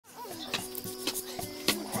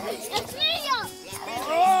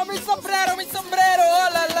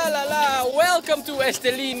welcome to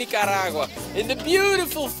Estelí, Nicaragua, in the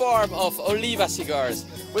beautiful farm of Oliva Cigars.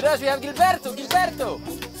 With us we have Gilberto. Gilberto,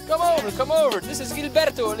 come over. This is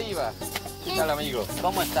Gilberto Oliva. ¿Qué tal, amigo?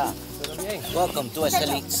 ¿Cómo está? ¿Todo bien? Welcome to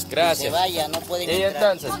Estelí. Gracias. Se vaya, no pueden Y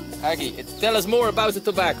entrar. entonces, aquí, tell us more about the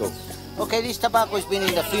tobacco. Okay, this tobacco has been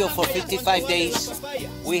in the field for 55 days.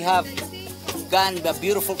 We have gotten a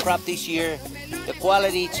beautiful crop this year. The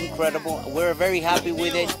quality is incredible. We're very happy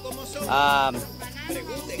with it.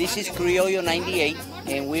 This is Criollo 98,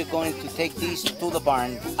 and we're going to take this to the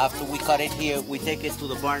barn. After we cut it here, we take it to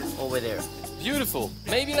the barn over there. Beautiful.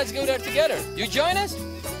 Maybe let's go there together. You join us?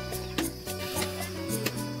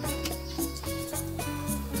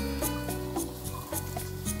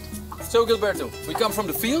 So, Gilberto, we come from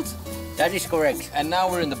the field, That is correct. and now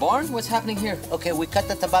we're in the barn. What's happening here? Okay, we cut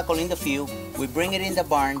the tobacco in the field. We bring it in the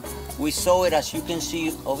barn. We sow it, as you can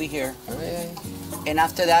see over here. And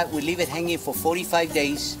after that, we leave it hanging for 45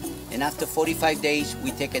 days. And after 45 days,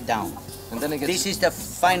 we take it down. And then it gets This is the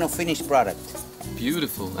final finished product.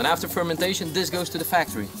 beautiful. And after fermentation, this goes to the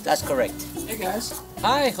factory. That's correct. Hey guys,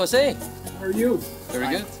 Hi, Jose. how are you? Very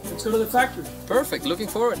good. Let's go to the factory. Perfect. Looking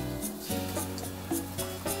forward.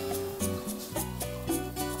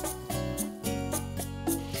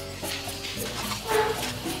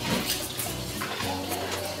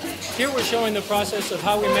 Here we're showing the process of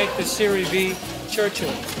how we make the Series B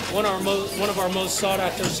Churchill, one of our most sought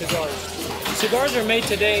after cigars. Cigars are made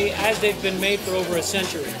today as they've been made for over a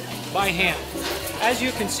century, by hand. As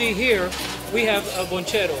you can see here, we have a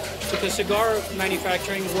bonchero, because cigar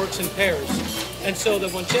manufacturing works in pairs. And so the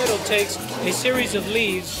bonchero takes a series of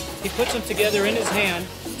leaves, he puts them together in his hand,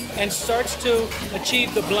 and starts to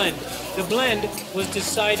achieve the blend. The blend was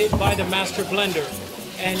decided by the master blender.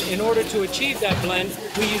 And in order to achieve that blend,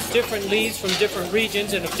 we use different leaves from different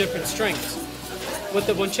regions and of different strengths. What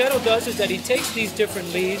the bonchero does is that he takes these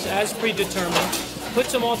different leaves as predetermined,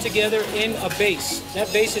 puts them all together in a base.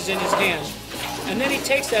 That base is in his hand. And then he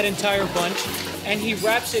takes that entire bunch and he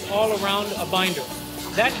wraps it all around a binder.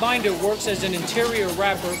 That binder works as an interior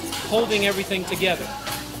wrapper, holding everything together.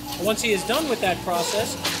 Once he is done with that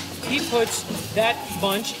process, he puts that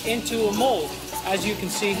bunch into a mold. As you can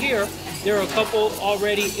see here, there are a couple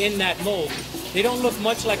already in that mold. They don't look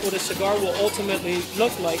much like what a cigar will ultimately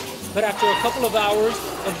look like, but after a couple of hours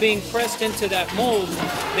of being pressed into that mold,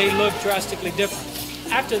 they look drastically different.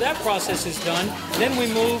 After that process is done, then we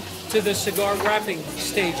move to the cigar wrapping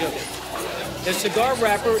stage of it. The cigar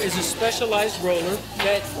wrapper is a specialized roller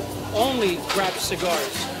that only wraps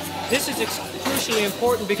cigars. This is crucially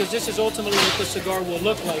important because this is ultimately what the cigar will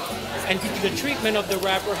look like. And the treatment of the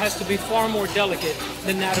wrapper has to be far more delicate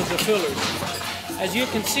than that of the fillers. As you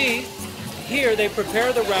can see, here they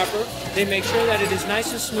prepare the wrapper, they make sure that it is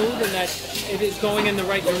nice and smooth and that it is going in the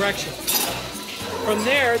right direction. From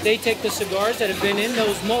there, they take the cigars that have been in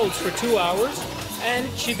those molds for 2 hours, and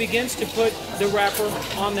she begins to put the wrapper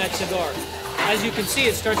on that cigar. As you can see,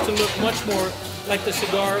 it starts to look much more like the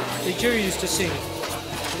cigar that you're used to seeing.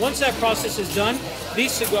 Once that process is done,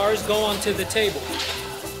 these cigars go onto the table.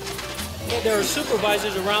 There are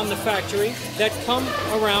supervisors around the factory that come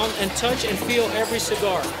around and touch and feel every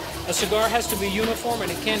cigar. A cigar has to be uniform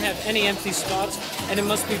and it can't have any empty spots, and it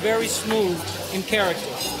must be very smooth in character.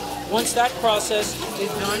 Once that process is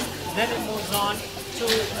done, then it moves on to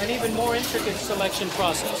an even more intricate selection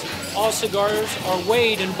process. All cigars are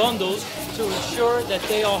weighed in bundles to ensure that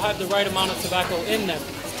they all have the right amount of tobacco in them.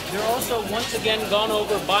 They're also once again gone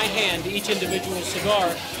over by hand, each individual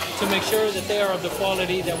cigar, to make sure that they are of the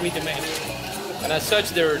quality that we demand. And as such,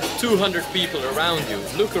 there are 200 people around you.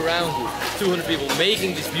 Look around you. 200 people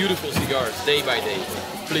making these beautiful cigars day by day.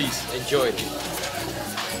 Please enjoy them.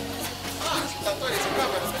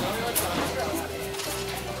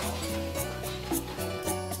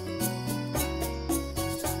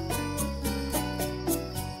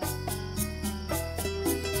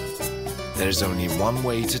 There's only one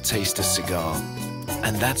way to taste a cigar,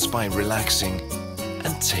 and that's by relaxing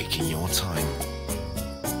and taking your time.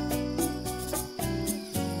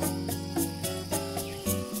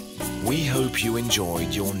 We hope you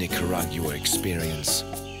enjoyed your Nicaragua experience.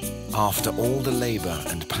 After all the labor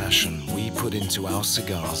and passion we put into our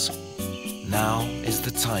cigars, now is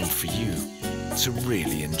the time for you to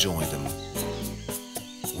really enjoy them.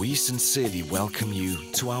 We sincerely welcome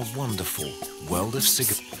you to our wonderful world of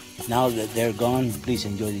cigars. Now that they're gone, please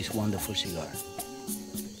enjoy this wonderful cigar.